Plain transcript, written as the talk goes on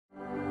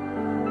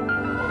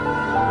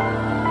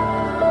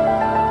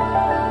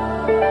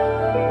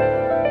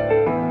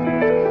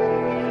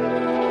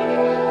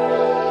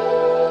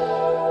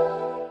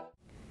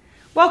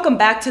Welcome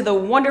back to the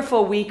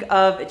wonderful week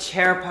of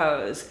chair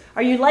pose.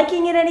 Are you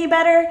liking it any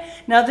better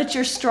now that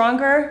you're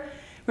stronger?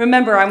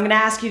 Remember, I'm going to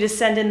ask you to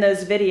send in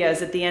those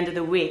videos at the end of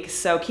the week,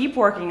 so keep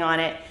working on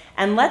it.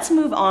 And let's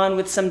move on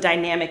with some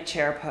dynamic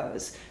chair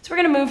pose. So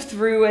we're going to move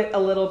through it a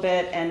little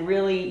bit and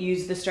really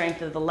use the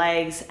strength of the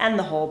legs and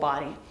the whole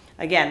body.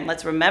 Again,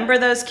 let's remember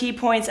those key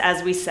points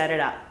as we set it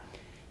up.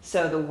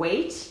 So the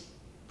weight,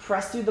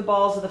 press through the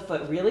balls of the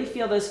foot, really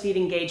feel those feet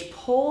engage,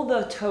 pull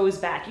the toes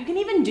back. You can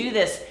even do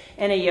this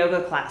in a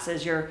yoga class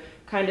as you're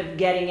kind of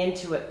getting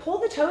into it. Pull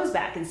the toes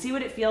back and see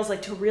what it feels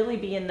like to really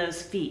be in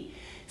those feet.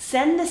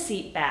 Send the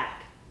seat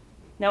back.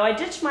 Now I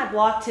ditched my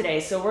block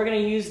today, so we're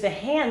going to use the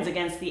hands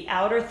against the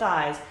outer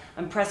thighs.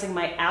 I'm pressing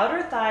my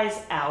outer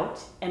thighs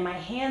out and my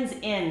hands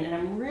in, and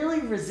I'm really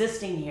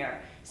resisting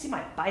here. See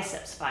my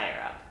biceps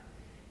fire up.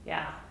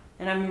 Yeah.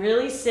 And I'm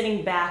really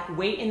sitting back,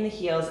 weight in the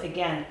heels.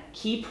 Again,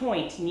 key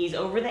point, knees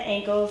over the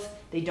ankles.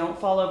 They don't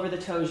fall over the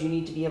toes. You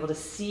need to be able to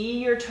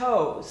see your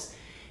toes.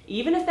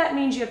 Even if that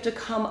means you have to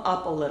come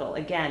up a little.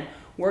 Again,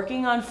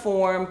 working on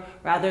form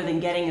rather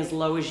than getting as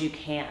low as you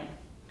can.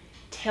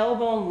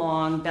 Tailbone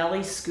long,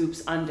 belly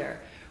scoops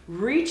under.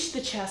 Reach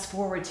the chest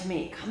forward to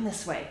me. Come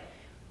this way.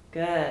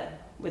 Good.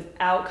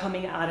 Without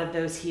coming out of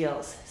those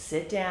heels.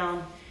 Sit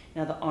down.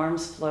 Now the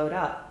arms float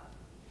up.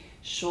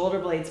 Shoulder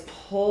blades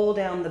pull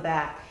down the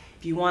back.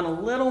 If you want a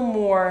little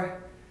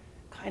more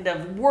kind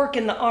of work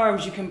in the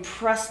arms, you can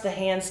press the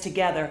hands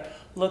together,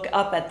 look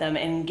up at them,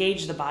 and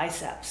engage the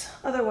biceps.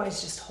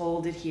 Otherwise, just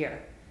hold it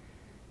here.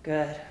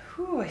 Good.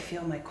 Whew, I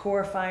feel my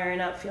core firing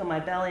up, feel my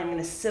belly. I'm going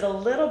to sit a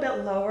little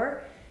bit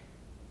lower,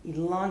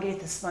 elongate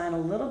the spine a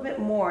little bit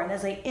more. And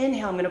as I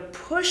inhale, I'm going to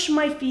push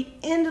my feet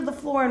into the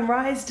floor and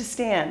rise to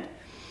stand.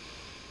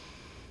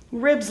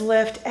 Ribs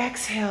lift,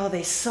 exhale,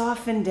 they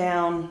soften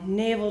down,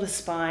 navel to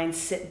spine,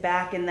 sit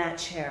back in that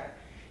chair.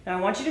 Now I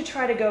want you to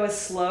try to go as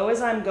slow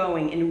as I'm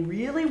going and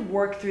really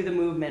work through the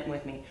movement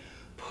with me.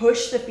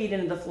 Push the feet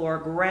into the floor,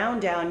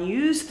 ground down,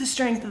 use the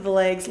strength of the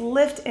legs,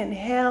 lift,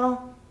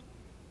 inhale,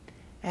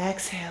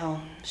 exhale,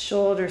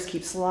 shoulders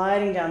keep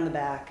sliding down the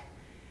back.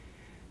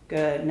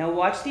 Good, now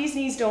watch these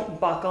knees don't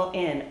buckle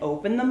in,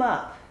 open them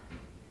up.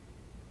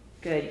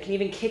 Good, you can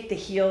even kick the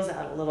heels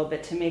out a little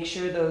bit to make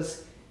sure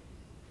those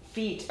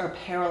feet are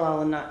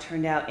parallel and not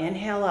turned out.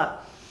 Inhale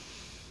up.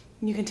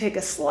 You can take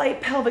a slight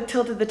pelvic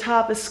tilt at the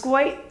top, a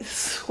slight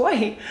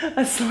squeeze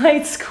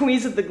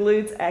of the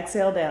glutes.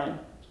 Exhale down.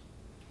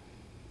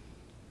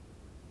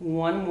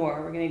 One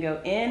more. We're going to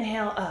go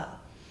inhale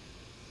up.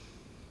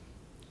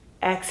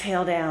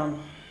 Exhale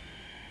down.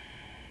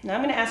 Now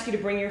I'm going to ask you to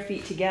bring your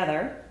feet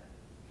together.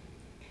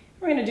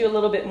 We're going to do a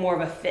little bit more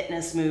of a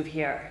fitness move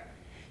here.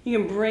 You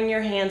can bring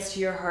your hands to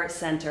your heart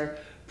center.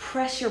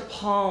 Press your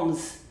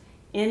palms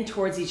in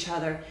towards each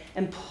other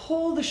and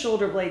pull the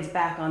shoulder blades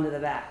back onto the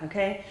back,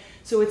 okay?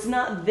 So it's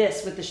not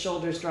this with the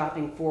shoulders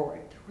dropping forward.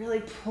 They're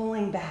really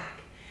pulling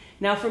back.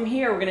 Now from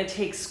here, we're gonna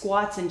take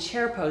squats and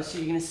chair pose, so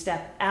you're gonna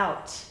step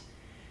out,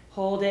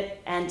 hold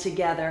it, and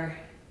together,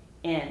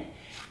 in.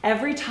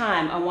 Every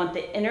time, I want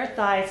the inner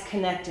thighs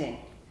connecting.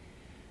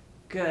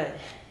 Good.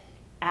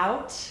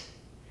 Out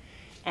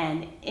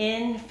and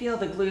in. Feel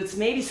the glutes.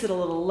 Maybe sit a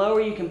little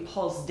lower. You can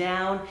pulse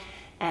down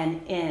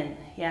and in.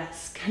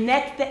 Yes,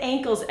 connect the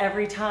ankles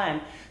every time.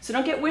 So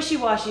don't get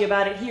wishy-washy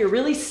about it here.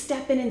 Really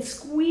step in and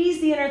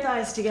squeeze the inner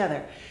thighs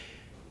together.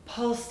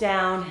 Pulse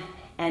down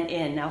and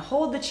in. Now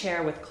hold the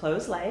chair with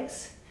closed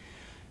legs.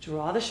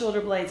 Draw the shoulder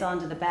blades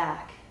onto the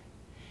back.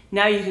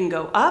 Now you can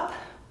go up,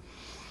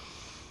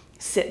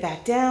 sit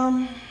back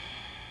down.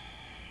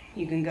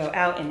 You can go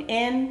out and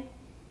in.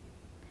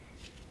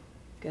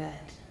 Good.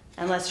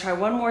 And let's try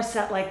one more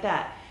set like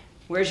that.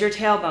 Where's your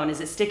tailbone? Is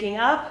it sticking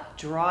up?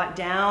 Draw it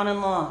down and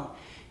long.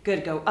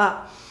 Good, go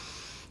up.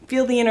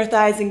 Feel the inner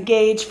thighs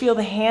engage. Feel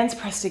the hands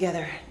press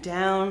together.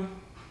 Down,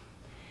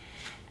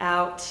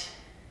 out,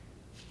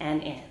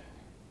 and in.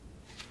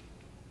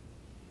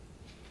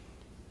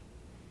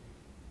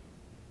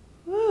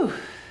 Woo,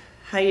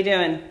 how you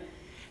doing?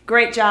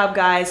 Great job,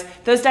 guys.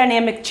 Those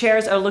dynamic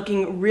chairs are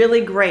looking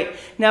really great.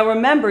 Now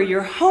remember,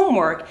 your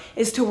homework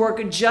is to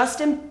work just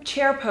in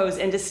chair pose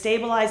and to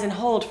stabilize and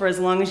hold for as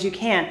long as you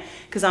can,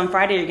 because on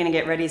Friday you're going to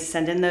get ready to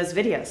send in those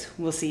videos.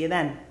 We'll see you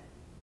then.